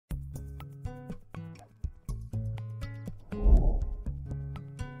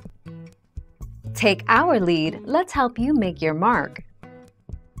Take our lead, let's help you make your mark.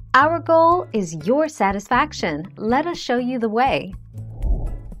 Our goal is your satisfaction. Let us show you the way.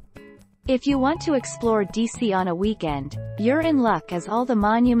 If you want to explore DC on a weekend, you're in luck as all the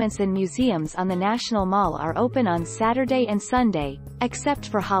monuments and museums on the National Mall are open on Saturday and Sunday, except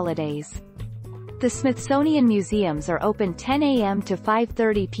for holidays. The Smithsonian museums are open 10 a.m. to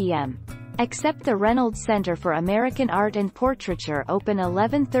 5:30 p.m., except the Reynolds Center for American Art and Portraiture open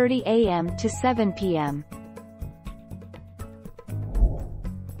 11:30 a.m. to 7 p.m.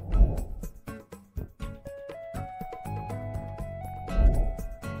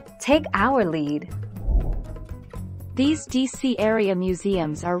 Take our lead. These DC area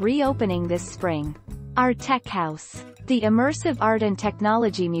museums are reopening this spring. Our Tech House, the Immersive Art and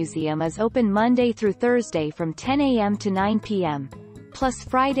Technology Museum, is open Monday through Thursday from 10 a.m. to 9 p.m., plus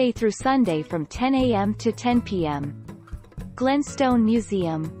Friday through Sunday from 10 a.m. to 10 p.m. Glenstone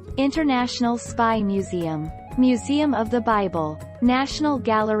Museum, International Spy Museum, Museum of the Bible, National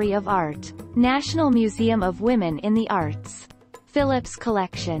Gallery of Art, National Museum of Women in the Arts. Phillips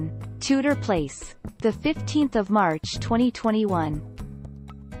Collection, Tudor Place, the 15th of March 2021.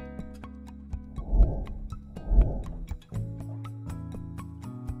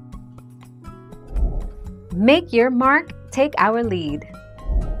 Make your mark, take our lead.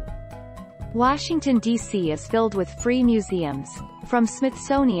 Washington, D.C. is filled with free museums, from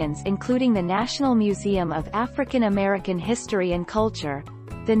Smithsonian's including the National Museum of African American History and Culture,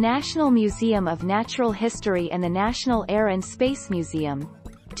 the National Museum of Natural History and the National Air and Space Museum,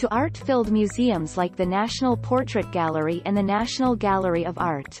 to art-filled museums like the National Portrait Gallery and the National Gallery of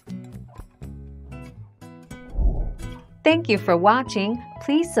Art. Thank you for watching.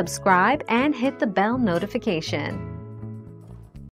 Please subscribe and hit the bell notification.